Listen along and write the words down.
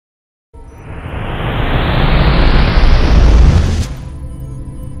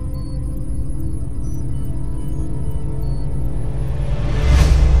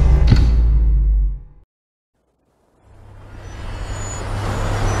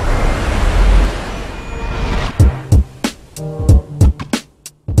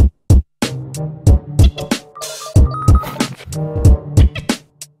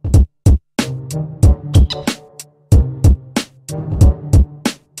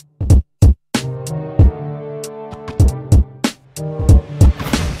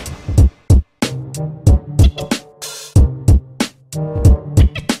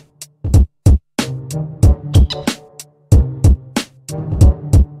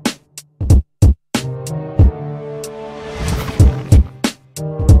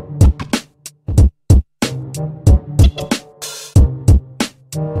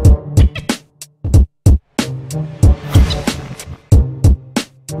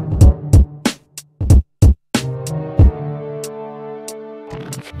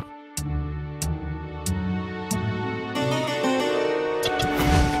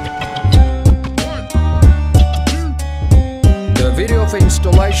Proof of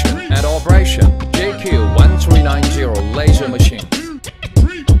installation and operation JQ1390 laser machine.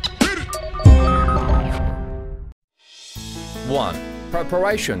 1.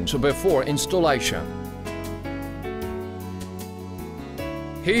 Preparations before installation.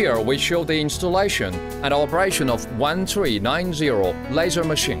 Here we show the installation and operation of 1390 laser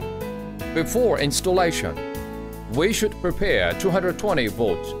machine. Before installation, we should prepare 220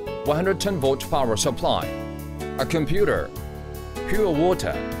 volts, 110 volt power supply, a computer, pure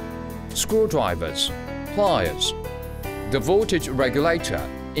water, screwdrivers, pliers, the voltage regulator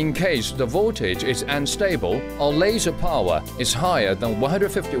in case the voltage is unstable or laser power is higher than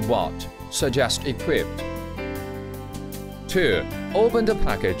 150 watt, suggest equipped. 2. Open the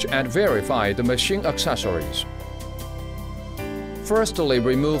package and verify the machine accessories. Firstly,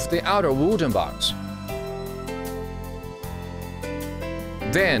 remove the outer wooden box.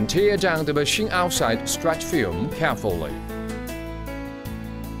 Then tear down the machine outside stretch film carefully.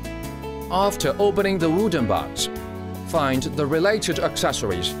 After opening the wooden box, find the related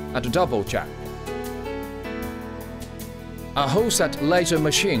accessories and double check. A whole set laser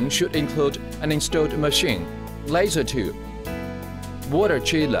machine should include an installed machine, laser tube, water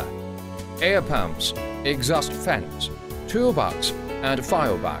chiller, air pumps, exhaust fans, toolbox, and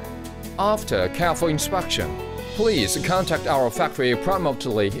file bag. After careful inspection, please contact our factory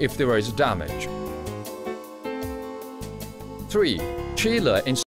promptly if there is damage. 3. Chiller installation.